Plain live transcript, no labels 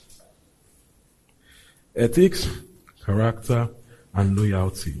ethics, character, and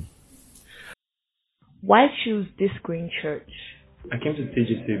loyalty. Why choose this green church? I came to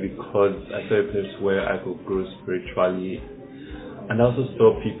TGC because I saw a place where I could grow spiritually, and I also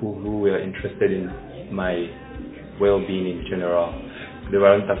saw people who were interested in my well-being in general. They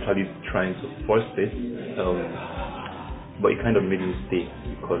weren't actually trying to force it, but it kind of made me stay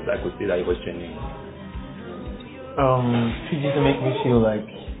because I could see that it was genuine. TGC make me feel like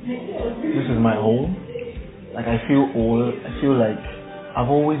this is my home. Like I feel old. I feel like I've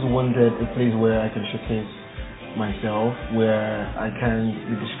always wanted a place where I can showcase myself, where I can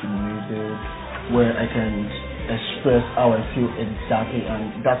be discriminated, where I can express how I feel exactly,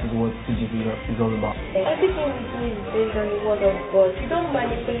 and that is what TGC is all about. Everything we do is based on the word of God. We don't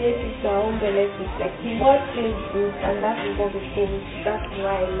manipulate it to our own benefit. Like the word says this, and that is what we think. That's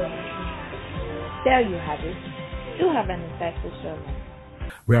why I love it. There you have it. Do have an insightful sermon.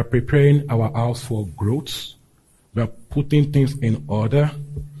 We are preparing our house for growth. We are putting things in order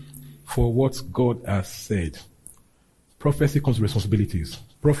for what God has said. Prophecy comes with responsibilities.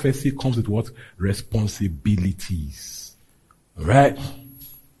 Prophecy comes with what? Responsibilities. Alright?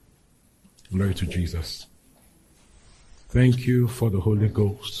 Glory to Jesus. Thank you for the Holy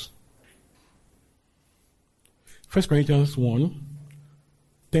Ghost. 1 Corinthians 1,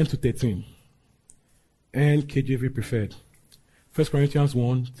 10 to 13. And KJV preferred. 1 Corinthians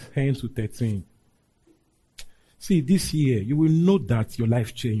 1, 10 to 13. See, this year, you will know that your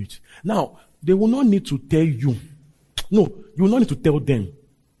life changed. Now, they will not need to tell you. No, you will not need to tell them.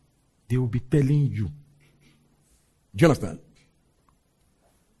 They will be telling you. Do you understand?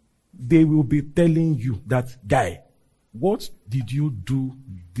 They will be telling you that, guy, what did you do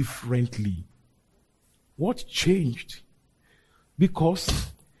differently? What changed?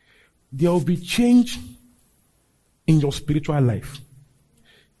 Because there will be change in your spiritual life.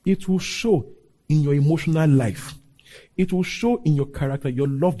 It will show in your emotional life. It will show in your character, your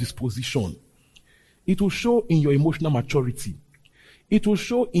love disposition. It will show in your emotional maturity. It will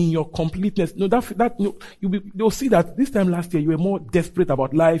show in your completeness. No, you'll see that this time last year you were more desperate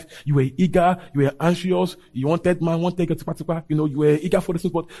about life. You were eager. You were anxious. You wanted particular. You were eager for this,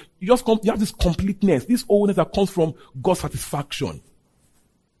 but you have this completeness, this wholeness that comes from God's satisfaction.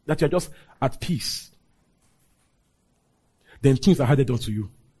 That you're just at peace. Then things are handed unto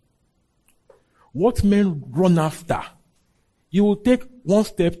you. What men run after, you will take 1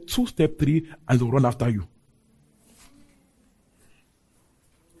 step, 2 step, 3, and they'll run after you.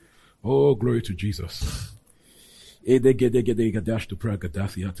 Oh, glory to Jesus. Okay.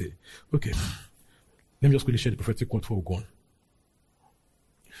 Let me just quickly share the prophetic word before we go on.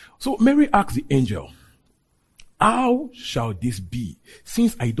 So Mary asked the angel, how shall this be,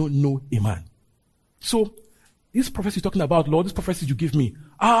 since I don't know a man? So, this prophecy is talking about, Lord, this prophecy you give me,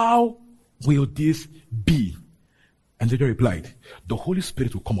 how will this be? And the angel replied, the Holy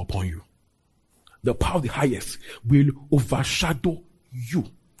Spirit will come upon you. The power of the highest will overshadow you.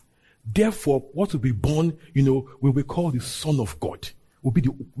 Therefore, what will be born, will be called the Son of God.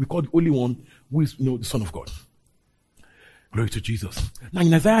 We call the only one who is, the Son of God. Glory to Jesus. Now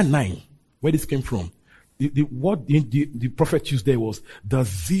in Isaiah 9, where this came from, what the prophet used there was, the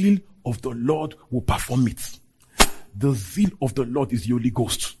zeal of the Lord will perform it. The zeal of the Lord is the Holy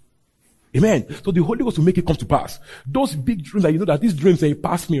Ghost. Amen. So the Holy Ghost will make it come to pass. Those big dreams that that these dreams they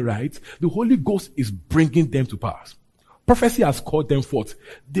pass me, right? The Holy Ghost is bringing them to pass. Prophecy has called them forth.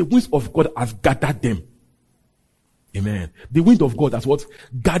 The winds of God has gathered them. Amen. The wind of God has what?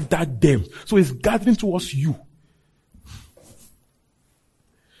 Gathered them. So it's gathering towards you.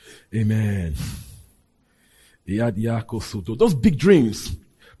 Amen. Those big dreams,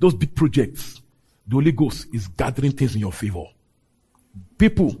 those big projects, the Holy Ghost is gathering things in your favor.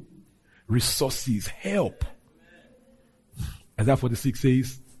 People, resources, help. Isaiah 46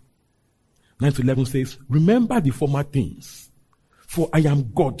 says, 9-11 says, remember the former things, for I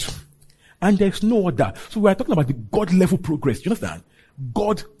am God, and there is no other. So we are talking about the God level progress. You understand?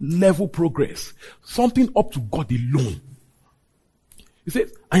 God level progress. Something up to God alone. He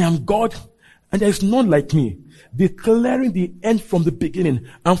says, I am God, and there is none like me, declaring the end from the beginning,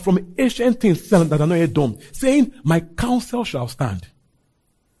 and from ancient things that are not yet done, saying, my counsel shall stand,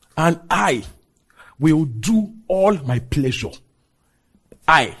 and I will do all my pleasure.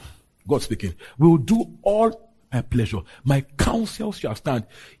 I, God speaking, will do all my pleasure. My counsel shall stand.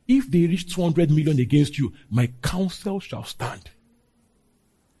 If they reach 200 million against you, my counsel shall stand.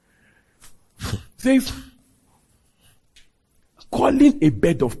 Says, calling a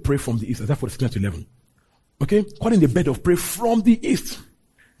bed of prey from the east. Isaiah 46:11. Okay? Calling a bed of prey from the east.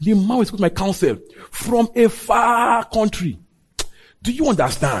 The man is with my counsel from a far country. Do you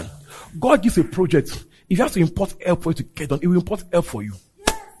understand? God gives a project If you have to import help for you to get done, it will import help for you.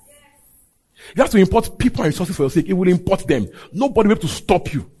 If you have to import people and resources for your sake, it will import them. Nobody will be able to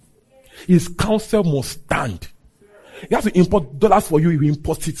stop you. His counsel must stand. You have to import dollars for you, he will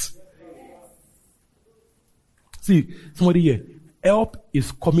import it. See, somebody here, help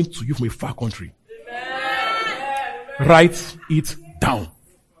is coming to you from a far country. Write it down.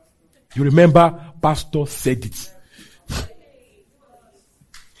 You remember, Pastor said it.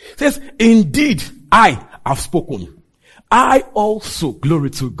 Says, indeed, I have spoken. I also, glory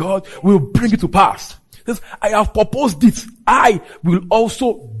to God, will bring it to pass. Says, I have proposed it. I will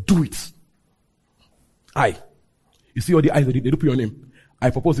also do it. You see all the eyes, they do put your name. I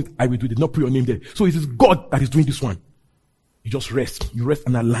propose it, I will do it. They did not put your name there. So it is God that is doing this one. You just rest. You rest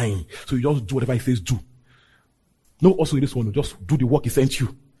and align. So you just do whatever he says do. No, also in this one, just do the work he sent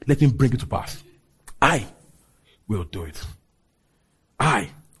you. Let him bring it to pass. I will do it. I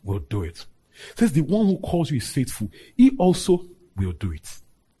will do it. Says the one who calls you is faithful. He also will do it.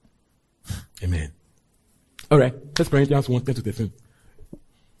 Amen. All right. 1 Corinthians 1, 10-13.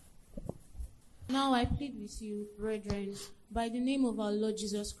 Now I plead with you, brethren, by the name of our Lord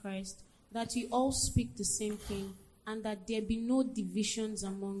Jesus Christ, that you all speak the same thing, and that there be no divisions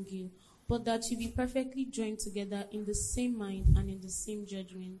among you, but that you be perfectly joined together in the same mind and in the same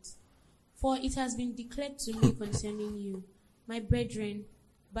judgment. For it has been declared to me concerning you, my brethren,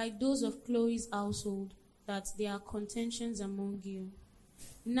 by those of Chloe's household, that there are contentions among you.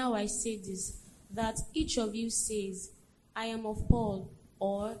 Now I say this, that each of you says, I am of Paul,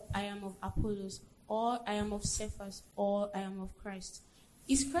 or I am of Apollos, or I am of Cephas, or I am of Christ.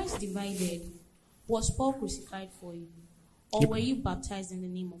 Is Christ divided? Was Paul crucified for you? Or were you baptized in the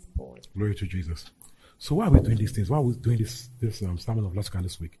name of Paul? Glory to Jesus. So why are we doing these things? Why are we doing this sermon of last kind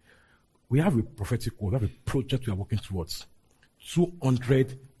this week? We have a prophetic word, we have a project we are working towards.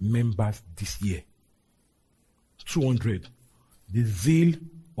 200 members this year. 200. The zeal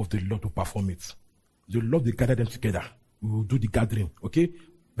of the Lord will perform it. The Lord will gather them together. We will do the gathering, okay?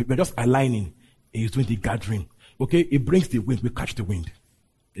 We're just aligning. He's doing the gathering, okay? It brings the wind. We catch the wind.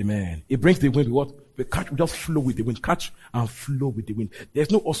 Amen. It brings the wind. We just flow with the wind. Catch and flow with the wind. There's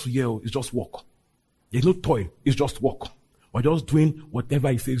no hustle here. It's just walk. There's no toil. It's just walk. We're just doing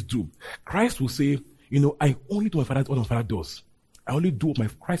whatever he says do. Christ will say, I only do what my Father does. I only do what my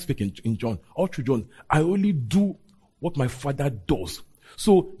Christ speaks in John, all through John. I only do what my Father does.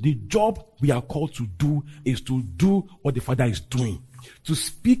 So the job we are called to do is to do what the Father is doing. To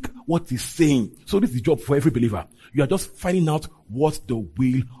speak what he's saying. So this is the job for every believer. You are just finding out what the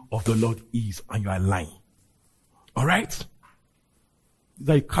will of the Lord is and you are lying. Alright?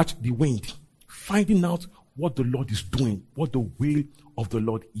 That you catch the wind. Finding out what the Lord is doing. What the will of the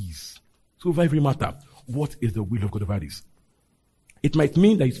Lord is. So over every matter, what is the will of God over this? It might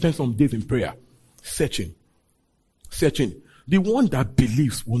mean that you spend some days in prayer. Searching. The one that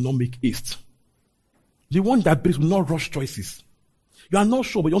believes will not make haste. The one that believes will not rush choices. You are not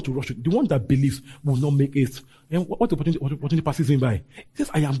sure, but you want to rush it. The one that believes will not make haste. And what the opportunity passes him by? He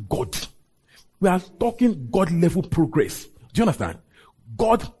says, I am God. We are talking God-level progress. Do you understand?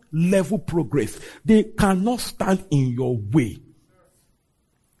 God-level progress. They cannot stand in your way.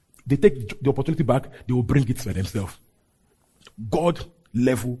 They take the opportunity back, they will bring it by themselves.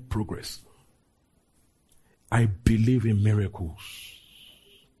 God-level progress. I believe in miracles.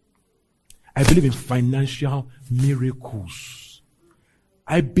 I believe in financial miracles.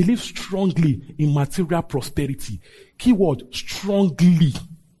 I believe strongly in material prosperity. Keyword, strongly.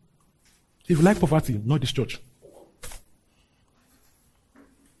 If you like poverty, not this church.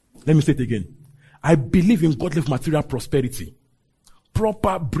 Let me say it again. I believe in God-level material prosperity.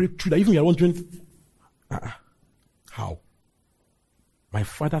 Proper breakthrough. That even you are wondering, how? My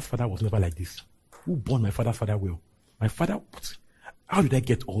father's father was never like this. Who born my father's father well? My father, how did I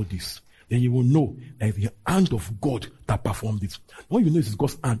get all this? Then you will know that it's the hand of God that performed it. When you know it's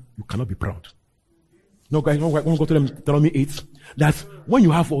God's hand, you cannot be proud. No, guys, when go to them, Deuteronomy 8, that when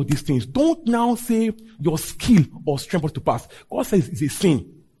you have all these things, don't now say your skill or strength was to pass. God says it's a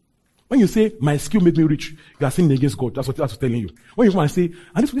sin. When you say, my skill made me rich, you are sinning against God. That's what I'm telling you. When you want to say,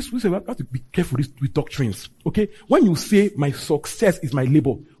 and this we have to be careful with doctrines. Okay? When you say, my success is my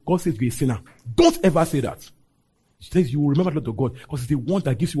labor, God says you're a sinner. Don't ever say that. He says you will remember the Lord of God because it's the one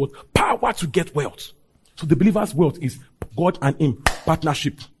that gives you what? Power to get wealth. So the believer's wealth is God and him.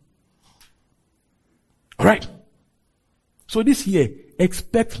 Partnership. Alright? So this year,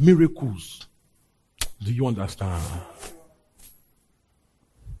 expect miracles. Do you understand?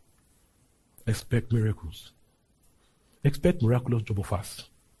 Expect miracles. Expect miraculous job offers.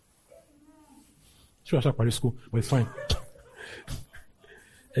 Sure, I shall Paris school, but it's fine.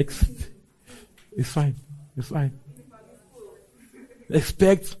 It's fine. It's fine.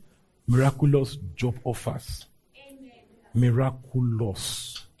 Expect miraculous job offers. Amen.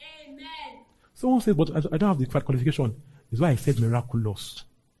 Miraculous. Amen. Someone says, but I don't have the correct qualification. That's why I said miraculous.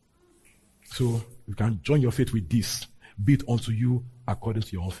 So you can join your faith with this. Be it unto you according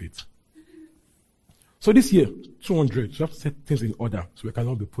to your own faith. So this year, 200, so we have to set things in order so we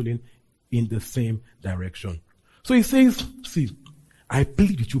cannot be pulling in the same direction. So he says, see, I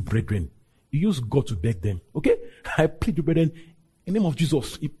plead with you, brethren. You use God to beg them. Okay? I plead with you, brethren, in the name of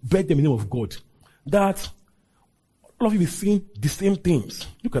Jesus. You beg them in the name of God. That all of you be saying the same things.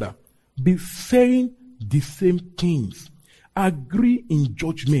 Look at that. Be saying the same things. Agree in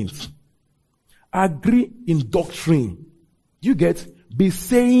judgment. Agree in doctrine. You get? Be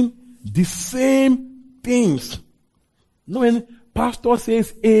saying the same things. No, when pastor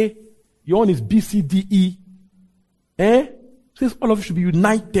says A, your own is B, C, D, E. Says all of you should be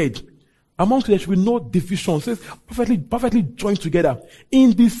united. Amongst you there should be no division. Says perfectly joined together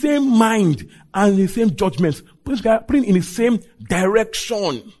in the same mind and the same judgments, putting in the same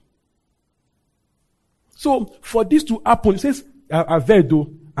direction. So for this to happen, it says, I've read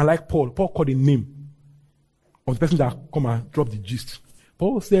though, and like Paul called a name of the person that come and drop the gist.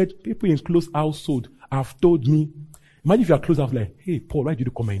 Paul said, people in close household have told me. Imagine if you are close house, like, hey, Paul, why did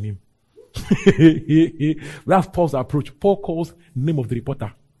you call my name? That's Paul's approach. Paul calls the name of the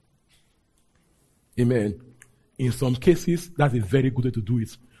reporter. Amen. In some cases, that's a very good way to do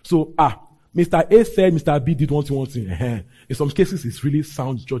it. So, Mr. A said Mr. B did one thing. In some cases, it's really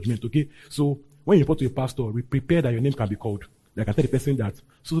sound judgment, okay? So, when you report to a pastor, we prepare that your name can be called. Like I tell the person that,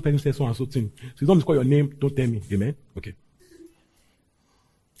 so person says so and so thing. So, you don't call your name, don't tell me. Amen? Okay.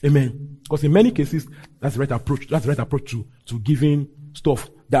 Amen. Because in many cases, that's the right approach. That's the right approach to giving stuff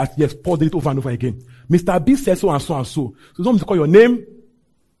that, yes, Paul did it over and over again. Mr. B says so and so and so. So you don't need to call your name.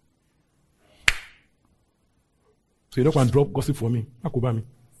 So you don't want to drop gossip for me. Akubami.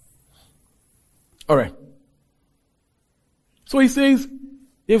 All right. So he says,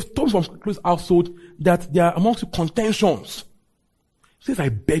 if told from close household that there are amongst you contentions, he says, I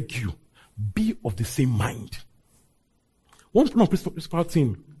beg you, be of the same mind. One principal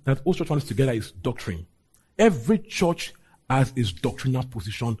thing that all church wants together is doctrine. Every church has its doctrinal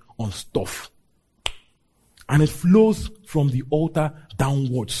position on stuff. And it flows from the altar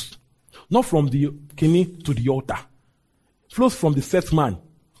downwards. Not from the kidney to the altar. It flows from the set man.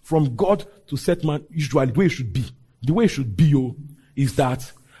 From God to set man, usually the way it should be. The way it should be, is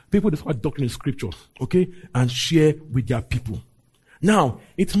that people discover doctrine in scripture, okay, and share with their people. Now,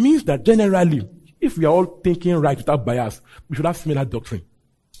 it means that generally, if we are all thinking right without bias, we should have similar doctrine.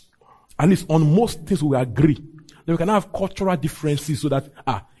 At least on most things we agree. Then we can have cultural differences so that,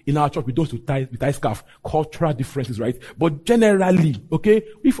 in our church we don't tie scarf. Cultural differences, right? But generally, okay,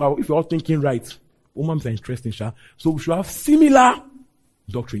 if we're all thinking right, women are interesting, so we should have similar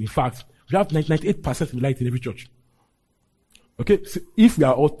doctrine. In fact, we have 98% similarity in every church. Okay, so if we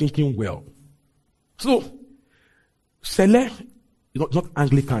are all thinking well. So, Sele is not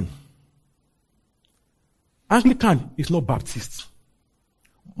Anglican. Anglican is not Baptist.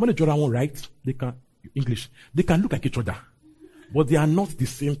 When the Jordan one writes, they can look like each other, but they are not the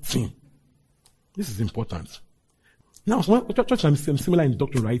same thing. This is important. Now, some churches are similar in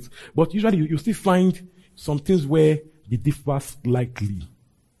doctrine, right? But usually you still find some things where they differ slightly.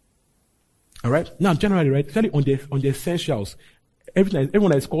 All right. Now, generally, right, especially on the essentials,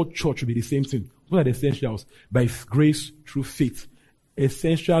 everyone that is called church will be the same thing. What are the essentials? By grace through faith.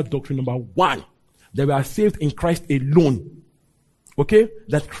 Essential doctrine number 1. That we are saved in Christ alone. Okay?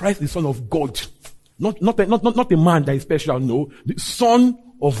 That Christ is the Son of God. Not a man that is special, no. The Son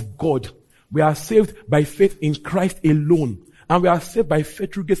of God. We are saved by faith in Christ alone. And we are saved by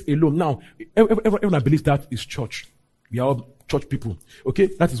faith through grace alone. Now, everyone that believes that is church. We are all church people. Okay?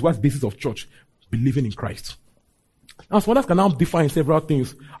 That is what's the basis of church. Believing in Christ. Now, some others can now define several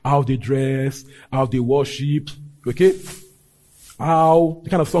things. How they dress, how they worship, okay? How, the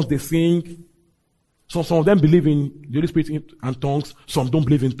kind of songs they sing. Some of them believe in the Holy Spirit and tongues. Some don't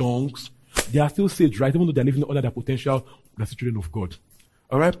believe in tongues. They are still saved, right? Even though they're living under their potential, they're still children of God.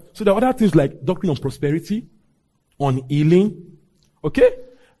 Alright? So there are other things like doctrine on prosperity, on healing. Okay?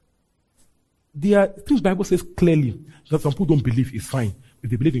 There are things the Bible says clearly that some people don't believe is fine. If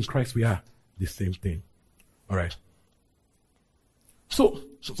they believe in Christ, we are the same thing. Alright? So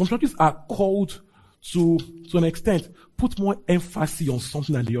some churches are called to an extent, put more emphasis on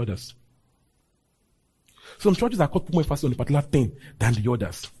something than the others. Some churches are called to put more emphasis on a particular thing than the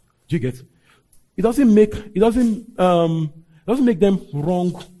others. Do you get? It doesn't make them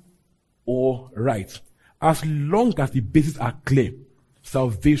wrong or right. As long as the bases are clear.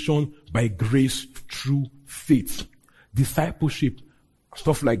 salvation by grace through faith. Discipleship,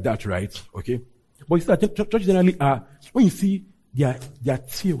 stuff like that, right? Okay? But you see that churches generally are, when you see their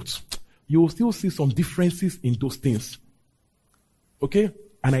tilts, you will still see some differences in those things. Okay?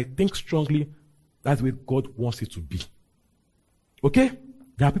 And I think strongly that's where God wants it to be. Okay?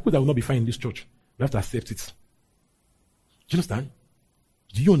 There are people that will not be fine in this church. We have to accept it. Do you understand?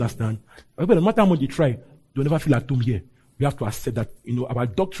 Do you understand? But no matter how much they try, they'll never feel at home here. We have to accept that, our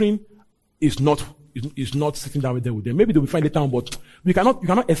doctrine is not sitting down there with them. Maybe they'll be fine later on, but you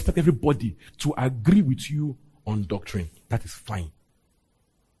cannot expect everybody to agree with you on doctrine. That is fine.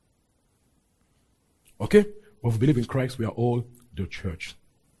 Okay? But if we believe in Christ, we are all the church.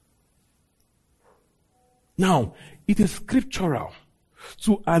 Now, it is scriptural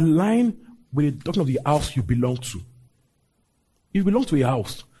to align with the doctrine of the house you belong to. If you belong to a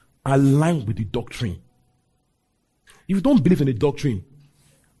house, align with the doctrine. If you don't believe in the doctrine,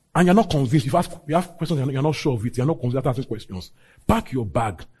 and you're not convinced, you have questions, you're not sure of it, you're not convinced after asking questions, pack your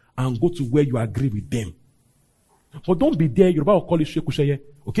bag and go to where you agree with them. But don't be there, you're about to call it shekusheye,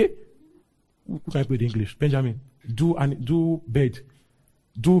 okay? Who can I put in English? Benjamin, do bed,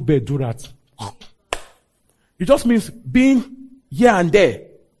 do rat. It just means being here and there.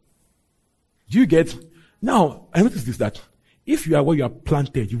 Do you get? Now, I notice this, that if you are where you are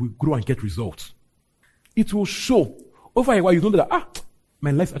planted, you will grow and get results. It will show. Over a while, you know that,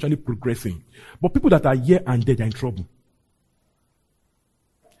 my life is actually progressing. But people that are here and there, they're in trouble.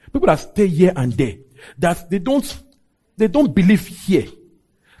 People that stay here and there, that they don't believe here.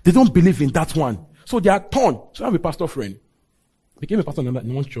 They don't believe in that one. So they are torn. So I have a pastor friend. He became a pastor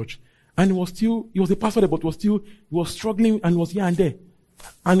in one church. And he was a pastor there, but he was struggling and was here and there.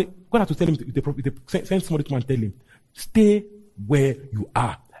 And God had to tell him, send somebody to come and tell him, stay where you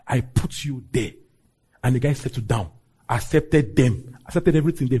are. I put you there. And the guy settled down, accepted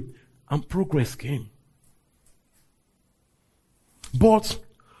everything there, and progress came. But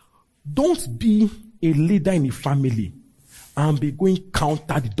don't be a leader in a family and be going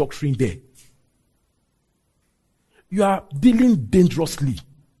counter the doctrine there. You are dealing dangerously.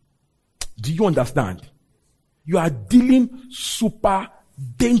 Do you understand? You are dealing super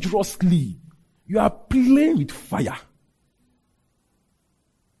dangerously. You are playing with fire.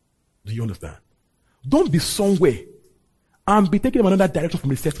 Do you understand? Don't be somewhere and be taking another direction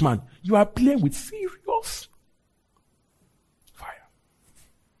from the set man. You are playing with serious fire.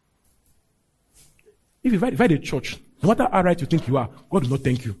 If you divide a church, no matter how right you think you are, God will not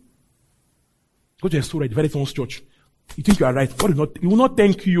thank you. God is so right, divide someone's church. You think you are right, God will not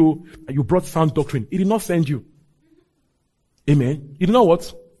thank you that you brought sound doctrine. He did not send you. Amen. You know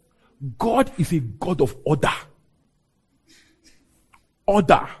what? God is a God of order.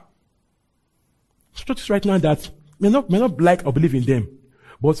 Order. Churches right now that may not like or believe in them,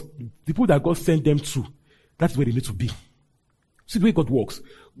 but the people that God sent them to, that's where they need to be. See the way God works.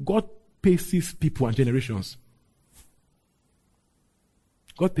 God paces people and generations.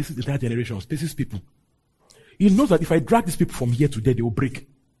 God paces entire generations, paces people. He knows that if I drag these people from here to there, they will break.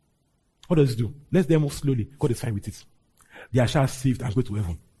 What does he do? Let them move slowly. God is fine with it. They are shall saved and go to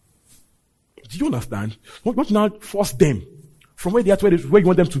heaven. Do you understand? Don't now force them from where they are to where you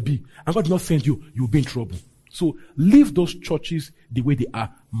want them to be. And God did not send you, you'll be in trouble. So leave those churches the way they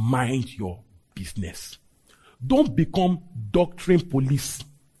are. Mind your business. Don't become doctrine police.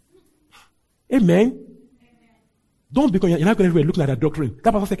 Amen. Don't become, you're not going everywhere looking at that doctrine.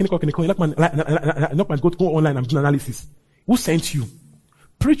 That person said, you're not going to go online and do analysis. Who sent you?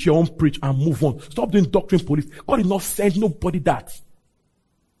 Preach your own preach and move on. Stop doing doctrine police. God did not send nobody that.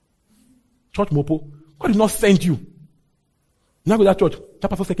 Church Mopo, God did not send you. Now go to that church. That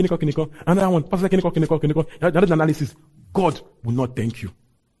pastor said, another one, pastor said, another analysis. God will not thank you.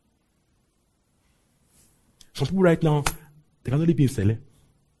 Some people right now, they can only be in Sele.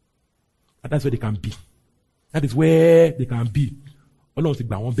 And that's where they can be. That is where they can be.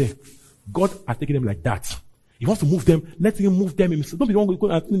 God has taken them like that. He wants to move them. Let him move them himself. Don't be the one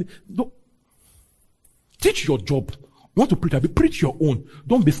going to teach your job. You want to preach? Preach your own.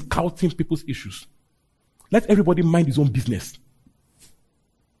 Don't be scouting people's issues. Let everybody mind his own business.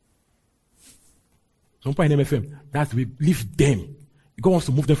 Some point in MFM, that's we leave them. God wants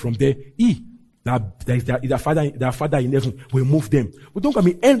to move them from there. Their father in heaven will move them. But don't come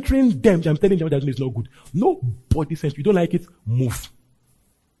me entering them. I'm telling them that it's not good. Nobody says you don't like it, move.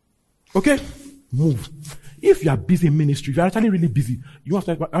 Okay? Move. If you are busy in ministry, if you are actually really busy, you have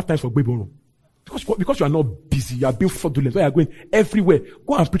time for Bible. Because you are not busy, you are being fraudulent, you are going everywhere.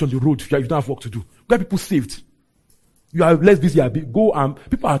 Go and preach on the road if you don't have work to do. Get people saved. You are less busy, go and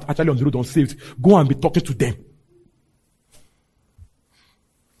people are actually on the road unsaved. Go and be talking to them.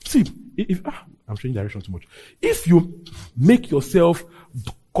 See, I'm changing direction too much. If you make yourself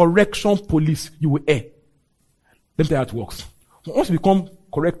correction police, you will err. Let me tell you how it works. Once you become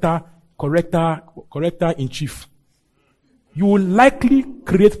corrector in chief, you will likely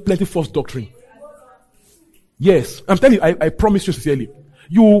create plenty false doctrine. Yes, I'm telling you, I promise you sincerely.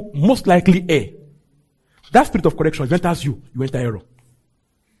 You will most likely err. That spirit of correction, if it enters you, you enter error.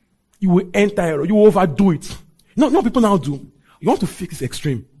 You will enter error. You will overdo it. You know what people now do? You want to fix this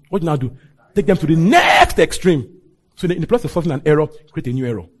extreme. What do you now do? Take them to the next extreme. So in the place of solving an error, create a new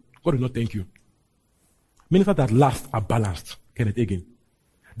error. God will not thank you. Ministers that last are balanced. Kenneth Hagin.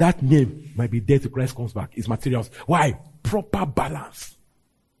 That name might be there till Christ comes back. It's materials. Why? Proper balance.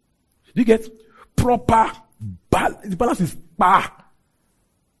 Do you get? Proper balance. The balance is bah.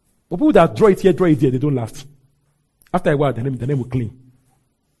 But people that draw it here, they don't last. After a while, the name will clean.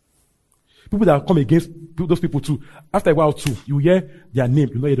 People that come against those people too, after a while too, you hear their name,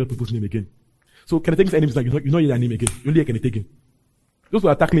 you not hear those people's name again. So Kenneth Hagin's enemies, you not hear their name again. You only hear Kenneth Hagin. Those who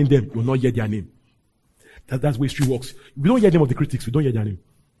are tackling them, you will not hear their name. That's the way history works. We don't hear the name of the critics, we don't hear their name.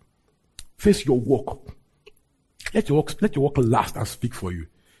 Face your work. Let your work last and speak for you.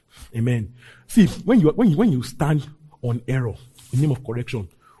 Amen. See, when you stand on error in the name of correction,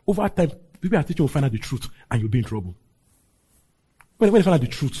 over time, people are teaching you to find out the truth and you'll be in trouble. When you find out the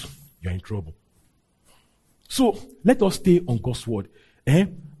truth, you're in trouble. So let us stay on God's word.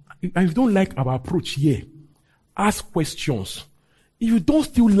 And if you don't like our approach here, ask questions. If you don't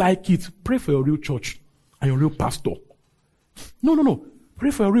still like it, pray for your real church and your real pastor. No.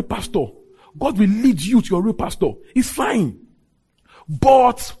 Pray for your real pastor. God will lead you to your real pastor. It's fine.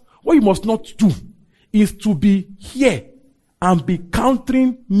 But what you must not do is to be here and be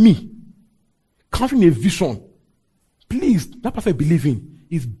countering me. Countering a vision. Please, that person believe in.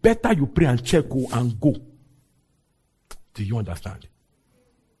 It's better you pray and check and go. Do you understand?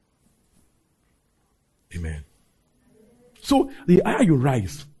 Amen. So, the higher you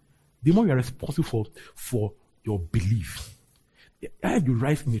rise, the more you are responsible for your belief. The higher you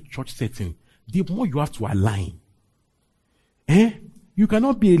rise in a church setting, the more you have to align. You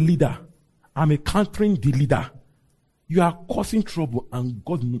cannot be a leader. I'm countering the leader. You are causing trouble and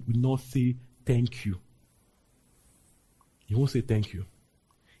God will not say thank you. He won't say thank you.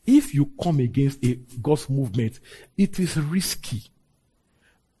 If you come against a God's movement, it is risky.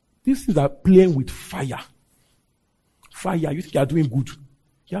 These things are playing with fire. Fire, you think you are doing good.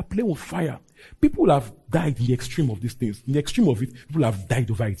 You are playing with fire. People have died in the extreme of these things. In the extreme of it, people have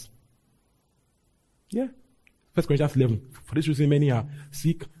died over it. Yeah. 1 Corinthians 11. For this reason, many are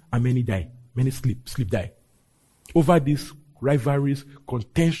sick and many die. Many sleep die. Over these rivalries,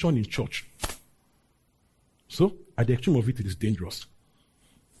 contention in church. So, at the extreme of it, it is dangerous.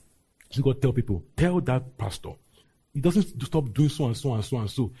 So God tell people, tell that pastor, he doesn't stop doing so and so and so and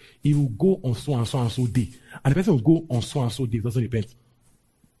so. He will go on so and so and so day. And the person will go on so and so day, doesn't repent.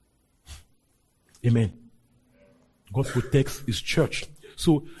 Amen. God protects his church.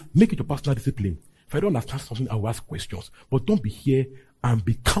 So make it your personal discipline. If I don't understand something, I will ask questions. But don't be here and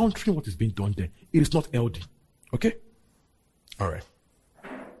be countering what is being done there. It is not healthy. Okay? Alright.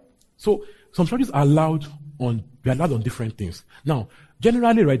 So some churches are allowed on different things. Now,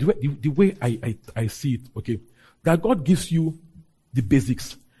 generally, right, the way I see it, okay, that God gives you the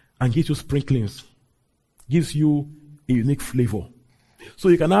basics and gives you sprinklings, gives you a unique flavor. So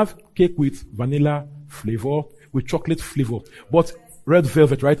you can have cake with vanilla flavor, with chocolate flavor, but red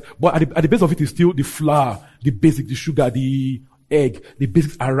velvet, right? But at the base of it is still the flour, the basic, the sugar, the egg. The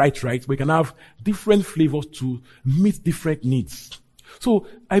basics are right? But you can have different flavors to meet different needs. So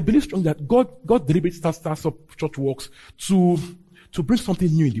I believe strongly that God deliberately starts up church works to bring something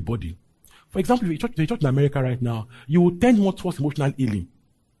new in the body. For example, if the church in America right now, you will tend more towards emotional healing,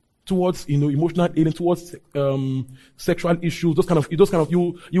 towards emotional healing, towards sexual issues, those kind of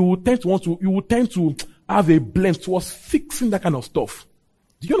you will tend to have a blend towards fixing that kind of stuff.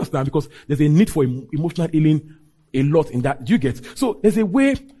 Do you understand? Because there's a need for emotional healing a lot in that. Do you get? So there's a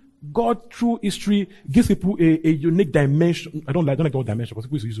way God through history gives people a unique dimension. I don't like the word dimension because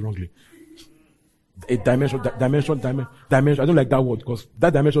people use it wrongly. A dimension. I don't like that word because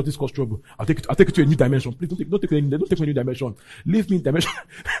that dimension is cause trouble. I'll take it to a new dimension. Please don't take me to a new dimension. Leave me in dimension.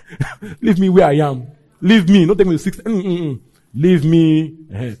 Leave me where I am. Leave me. Don't take me to 6. Leave me.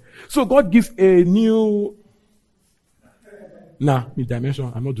 So God gives a new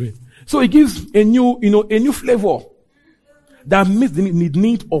dimension. I'm not doing. So He gives a new flavor that meets the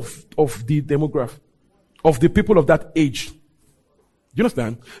need of the demographic, of the people of that age. Do you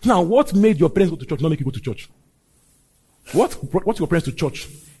understand? Now, what made your parents go to church not make you go to church? What your parents to church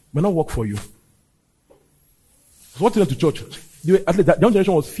may not work for you. So what you went to church? At least that young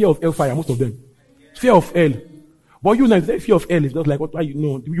generation was fear of hellfire, most of them. Fear of hell. But you know, fear of hell is not like what you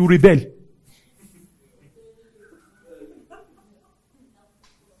know. You rebel.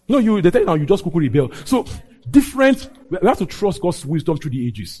 No, they tell you now you just quickly rebel. So different. We have to trust God's wisdom through the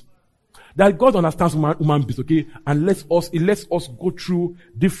ages. That God understands human beings, okay, and it lets us go through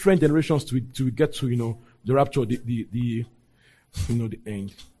different generations to get to the rapture, the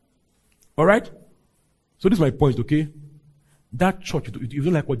end. All right. So this is my point, okay. That church, you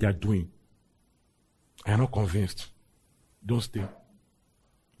don't like what they are doing. I am not convinced. Don't stay.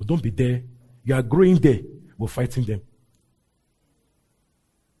 But don't be there. You are growing there, but fighting them.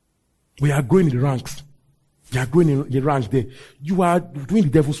 We are growing in the ranks. You are growing in the ranks there. You are doing the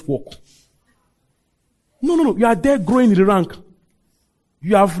devil's work. No. You are there growing in the rank.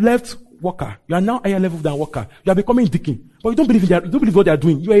 You have left worker. You are now higher level than worker. You are becoming deacon. But you don't believe what they are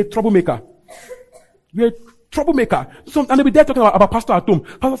doing. You are a troublemaker. You are a troublemaker. And they'll be there talking about pastor at home.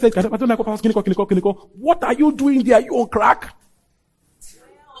 Pastor says, I don't like what pastor clinical. What are you doing there? Are you on crack?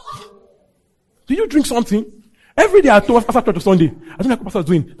 Do you drink something? Every day I told after church on Sunday, I don't like what pastor is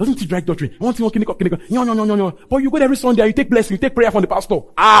doing. Doesn't teach right doctrine. I want to clinical. No. But you go there every Sunday, you take blessing, you take prayer from the pastor.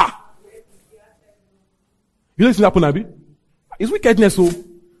 You know this happen, Abi? It's wickedness, so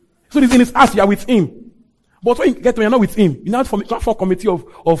this in his heart, you are with him. But when you're not with him, you're not for a committee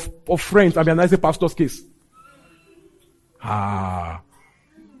of friends and be analyzing pastor's case. So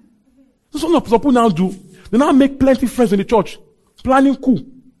some people now do. They now make plenty friends in the church. Planning coup.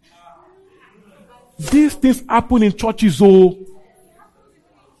 These things happen in churches,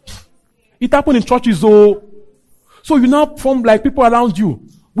 It happen in churches, So you now form like people around you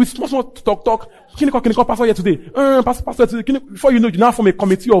with small talk. Clinical pastor here today. Pastor today. Before you know, you now form a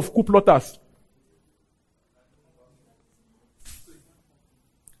committee of coup plotters.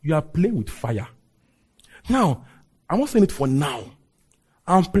 You are playing with fire. Now, I'm not saying it for now.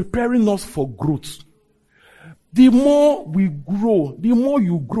 I'm preparing us for growth. The more we grow, the more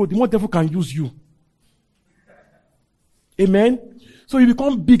you grow, the more devil can use you. Amen? So you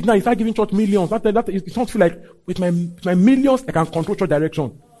become big now, you start giving church millions. It don't feel like with my millions, I can control church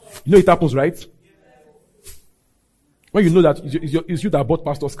direction. You know it happens, right? When you know that it's you that bought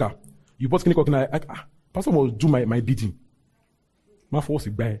pastor's car. You bought clinical, pastor will do my bidding. My force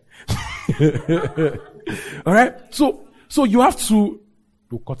is bad. Alright? So you have to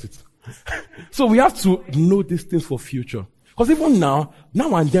cut it. So we have to know these things for future. Because even now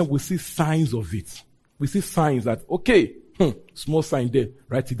and then we see signs of it. We see signs that, okay, small sign there,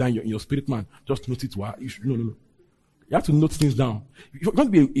 write it down in your spirit man. Just note it. No. You have to note things down. If you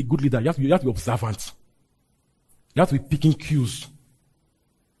want to be a good leader, you have to be observant. You have to be picking cues.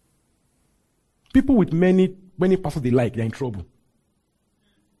 People with many pastors they like, they're in trouble.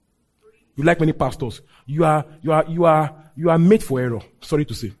 You like many pastors. You are made for error. Sorry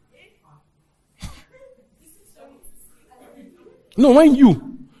to say. No, when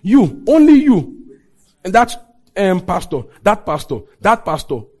only you, and that pastor,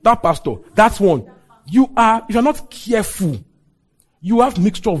 that's one. If you're not careful, you have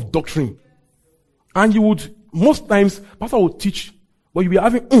mixture of doctrine. And you would, most times, pastor will teach, but you'll be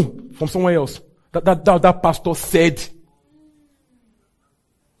having from somewhere else. That pastor said.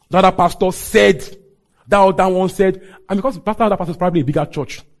 That other pastor said. That one said. And because the pastor of that pastor is probably a bigger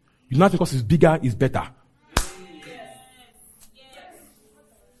church. You not because it's bigger, it's better.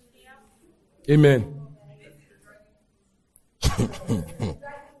 Amen.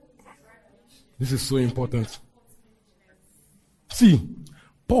 This is so important. See,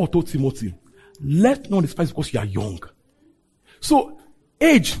 Paul told Timothy, let no one despise because you are young. So,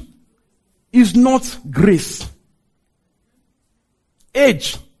 age is not grace.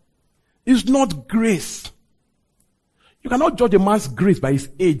 Age is not grace. You cannot judge a man's grace by his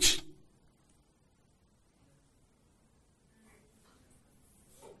age.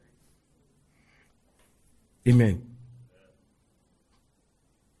 Amen.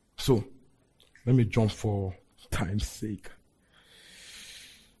 So, let me jump for time's sake.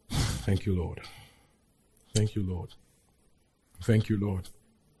 Thank you, Lord. Thank you, Lord. Thank you, Lord.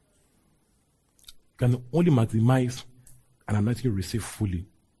 You can only maximize an anointing you receive fully.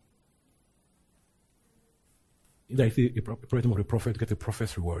 Either I say a prophet of a prophet, get a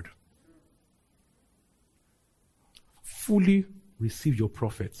prophet's reward. Fully receive your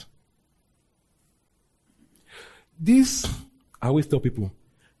prophet. This, I always tell people,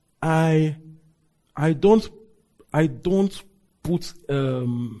 I don't put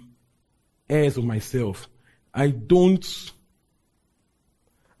airs on myself. I don't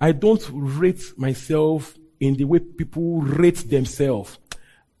rate myself in the way people rate themselves.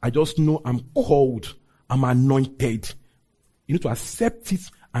 I just know I'm called, I'm anointed. You need to accept it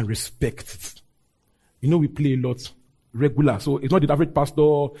and respect it. You know, we play a lot regular. So it's not the average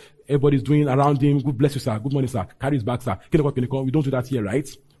pastor, everybody's doing around him. Good bless you, sir. Good morning, sir. Carry his back, sir. We don't do that here, right?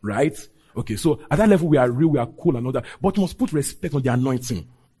 Right? Okay, so at that level, we are real, we are cool and all that. But you must put respect on the anointing.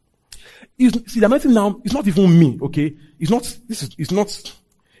 See, the anointing now is not even me, okay? It's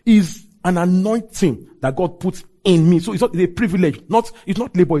an anointing that God puts in me. So it's a privilege. It's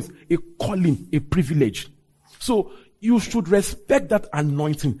not labor, it's a calling, a privilege. So you should respect that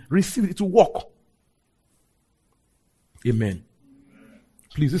anointing. Receive it to work. Amen.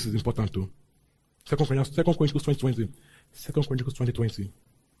 Please, this is important too. 2 Chronicles 2020. 2 Chronicles 2020.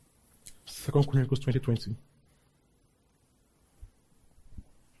 2 Chronicles 2020.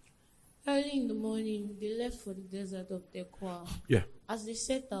 Early in the morning, they left for the desert of Tekoa. Yeah. As they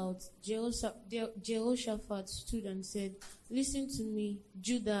set out, Jehoshaphat stood and said, "Listen to me,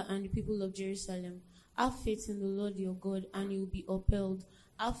 Judah and the people of Jerusalem. Have faith in the Lord your God, and you will be upheld.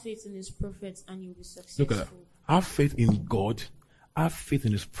 Have faith in his prophets, and you will be successful." Look at that. Have faith in God. Have faith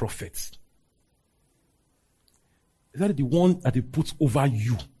in his prophets. Is that the one that he puts over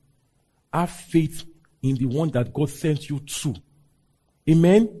you? Have faith in the one that God sent you to.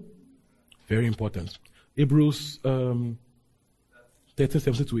 Amen? Very important. Hebrews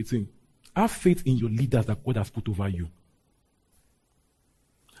 13:17-18. Have faith in your leaders that God has put over you.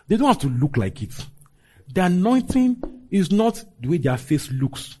 They don't have to look like it. The anointing is not the way their face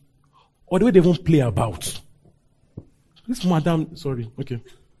looks or the way they even play about. This madam, sorry, okay.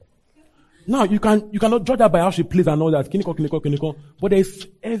 Now you cannot judge her by how she plays and all that. Kiniko. But there is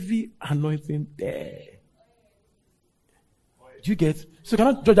heavy anointing there. Do you get? So you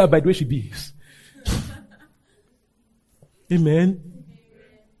cannot judge her by the way she behaves. Amen.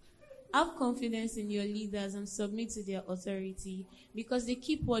 Have confidence in your leaders and submit to their authority, because they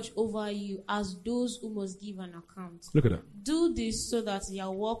keep watch over you as those who must give an account. Look at that. Do this so that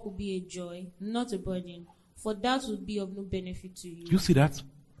your work will be a joy, not a burden, for that would be of no benefit to you. You see that?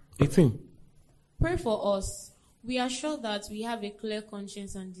 18. Pray for us. We are sure that we have a clear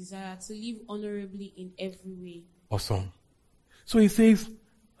conscience and desire to live honorably in every way. Awesome. So he says,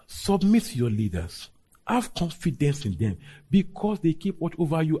 submit to your leaders. Have confidence in them, because they keep watch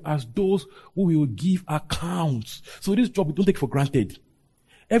over you as those who will give accounts. So this job, we don't take for granted.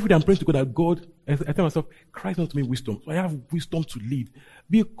 Every day I'm praying to God that God, I tell myself, Christ wants me wisdom. So I have wisdom to lead,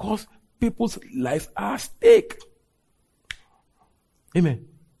 because people's lives are at stake. Amen.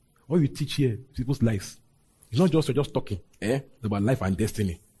 What you teach here, people's lives. It's not just you're just talking. It's about life and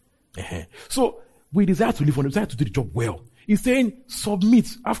destiny. So we desire to live on, we desire to do the job well. He's saying, submit,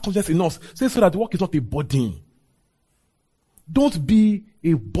 have confidence in us. Say so that the work is not a burden. Don't be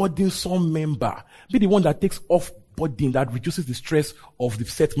a burdensome member. Be the one that takes off burden, that reduces the stress of the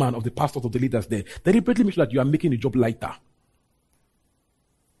set man, of the pastors, of the leaders there. Deliberately make sure that you are making the job lighter.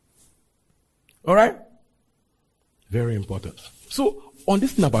 Alright? Very important. So, on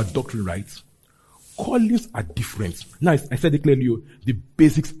this thing about doctrine, right? Callings are different. Now, I said it clearly, the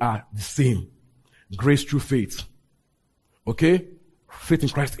basics are the same. Grace through faith. Okay? Faith in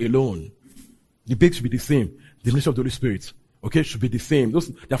Christ alone. The basics should be the same. The ministry of the Holy Spirit. Okay? Should be the same. Those,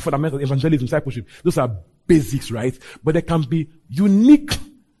 they are fundamental. Evangelism, discipleship. Those are basics, right? But there can be unique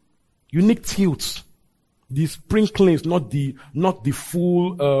tilts. The sprinklings, not the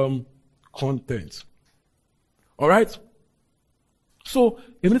full, content. Alright? So,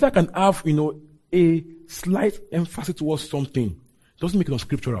 a minister can have, a slight emphasis towards something. Doesn't make it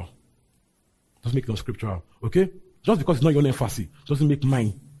unscriptural. Okay? Just because it's not your own emphasis doesn't make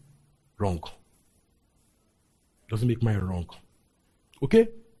mine wrong. Okay?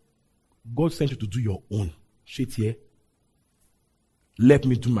 God sent you to do your own. Shit here. Let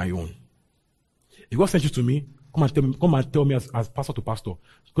me do my own. If God sent you to me, come and tell me as pastor to pastor.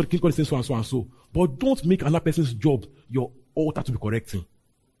 God is saying so and so and so. But don't make another person's job your altar to be correcting.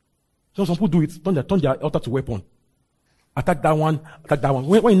 So some people do it, turn their altar to weapon. Attack that one.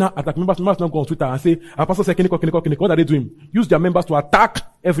 When you now attack members now go on Twitter and say, our pastor said, Kiniko, what are they doing? Use their members to attack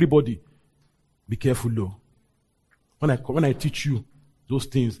everybody. Be careful though. When I teach you those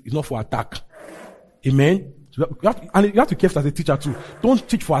things, it's not for attack. Amen? So you have to be careful as a teacher too. Don't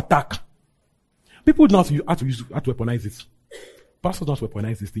teach for attack. People know how to weaponize it. Pastors don't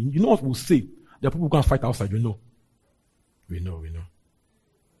weaponize this thing. You know what we'll say? There are people who can fight outside, We know.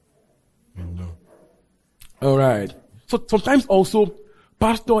 Alright. So sometimes also,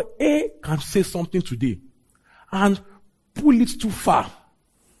 Pastor A can say something today and pull it too far.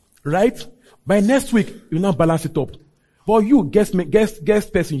 Right? By next week, you now balance it up. But you, guest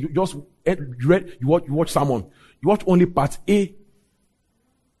person, you just read, you watch someone. You watch only part A.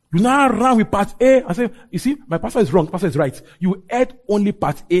 You now run with part A and say, you see, my pastor is wrong, pastor is right. You heard only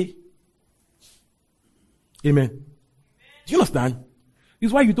part A. Amen. Do you understand? This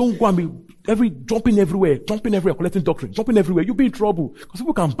is why you don't go and be jumping everywhere, collecting doctrine, jumping everywhere. You'll be in trouble. Because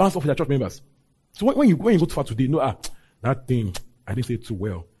people can bounce off their church members. So when you go to far today, that thing, I didn't say it too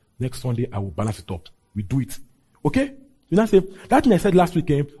well. Next Sunday, I will balance it up. We do it. Okay? You now say, that thing I said last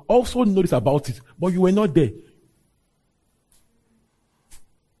weekend, also notice about it, but you were not there.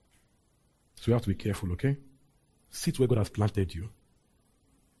 So you have to be careful, okay? Sit where God has planted you.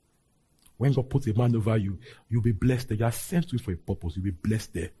 When God puts a man over you, you'll be blessed there. You are sent to it for a purpose. You'll be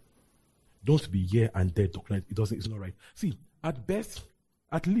blessed there. Don't be here and there doctrine. It's not right. See, at best,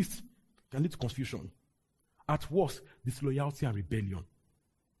 at least, it can lead to confusion. At worst, disloyalty and rebellion.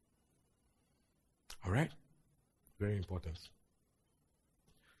 All right? Very important.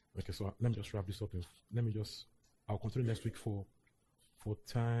 Okay, so let me just wrap this up. I'll continue next week for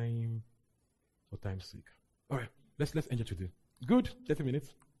time's sake. All right, let's end it today. Good, 30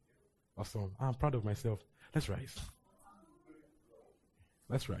 minutes. Awesome. I'm proud of myself. Let's rise.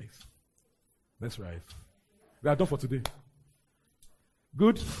 We are done for today.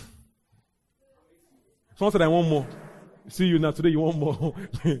 Good. Someone said I want more. See you now. Today you want more.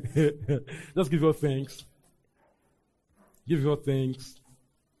 Just give God thanks. Give God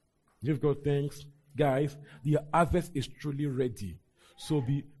thanks. Guys, the harvest is truly ready. So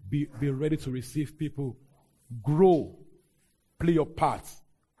be ready to receive people. Grow. Play your part.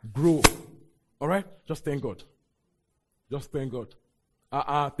 Grow. All right? Just thank God. Thank God.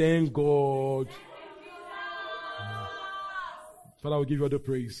 Father, we give you all the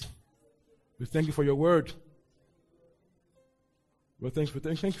praise. We thank you for your word. We thank you for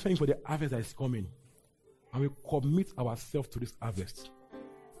the harvest that is coming. And we commit ourselves to this harvest.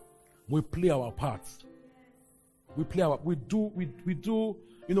 We play our parts. We do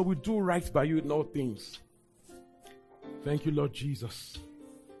right by you in all things. Thank you, Lord Jesus.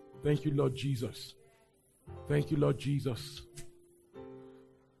 Thank you, Lord Jesus.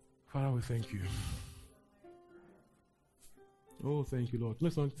 Father, we thank you. Oh, thank you, Lord.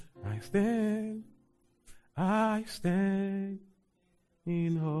 Next one. I stand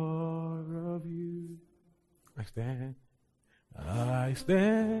in awe of you. I stand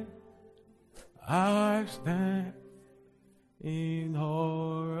in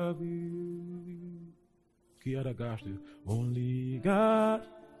awe of you. Only God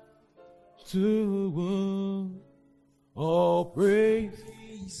to whom all praise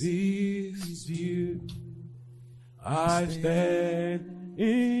is due. I stand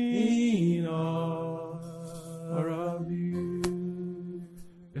in awe of you.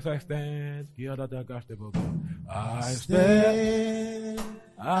 Yes, I stand. I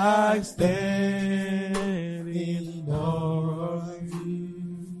stand in awe of you.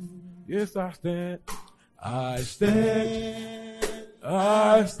 Yes, I stand. I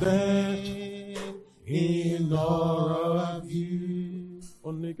stand in awe of you.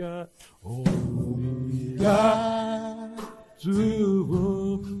 Only God to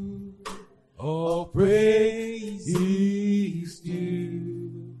whom all praise is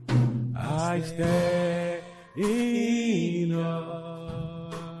due. I stand in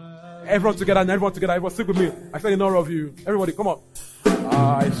awe. Everyone together, everyone sing with me. I stand in awe of you. Everybody, come on.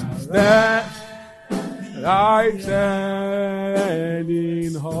 I stand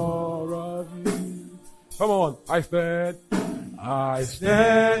in awe of you. Come on, I stand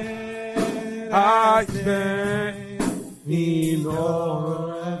in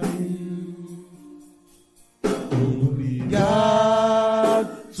awe of you. Only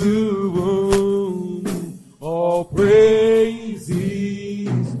God to whom all praise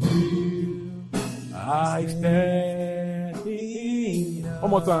is due. I stand in awe. One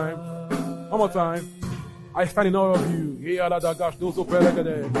more time. I stand in awe of you. I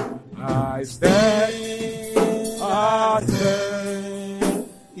stand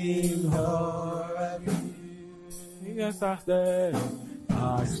in awe of you. Yes, I stand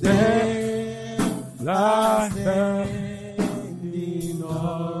in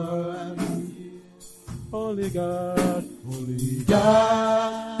awe of you. Only God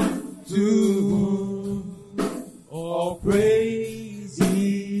to whom all praise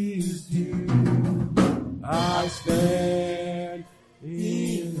is due. I stand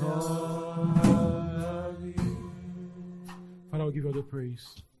in awe of you. Father, I'll give you all the praise.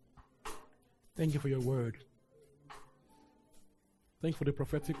 Thank you for your word. Thank you for the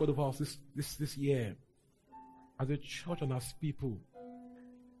prophetic word of us this year as a church and as people.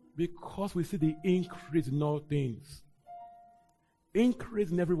 Because we see the increase in all things.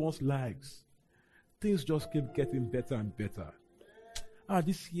 Increase in everyone's lives. Things just keep getting better and better.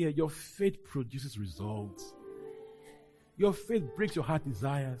 This year, your faith produces results. Your faith brings your heart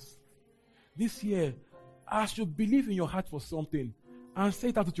desires. This year, as you believe in your heart for something and say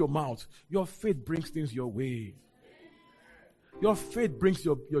it out with your mouth, your faith brings things your way. Your faith brings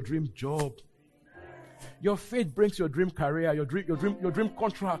your dream job. Your faith brings your dream career, your dream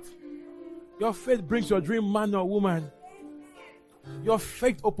contract. Your faith brings your dream man or woman. Your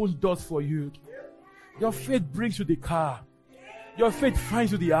faith opens doors for you. Your faith brings you the car. Your faith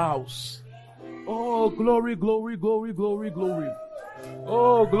finds you the house. Oh, glory, glory, glory, glory, glory.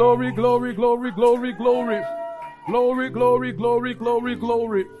 Oh, glory, glory, glory, glory, glory. Glory, glory, glory, glory,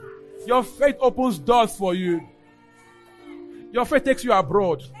 glory. Your faith opens doors for you. Your faith takes you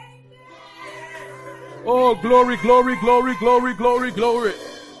abroad. Oh, glory, glory, glory, glory, glory, glory.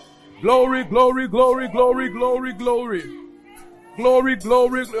 Glory, glory, glory, glory, glory, glory. Glory,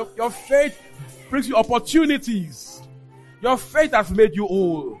 glory. Your faith brings you opportunities. Your faith has made you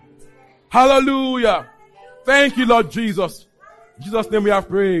whole. Hallelujah. Thank you, Lord Jesus. In Jesus' name we have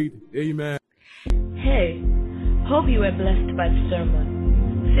prayed. Amen. Hey, hope you were blessed by the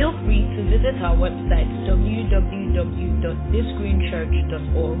sermon. Feel free to visit our website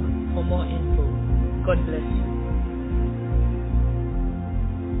www.thisgreenchurch.org for more info. God bless you.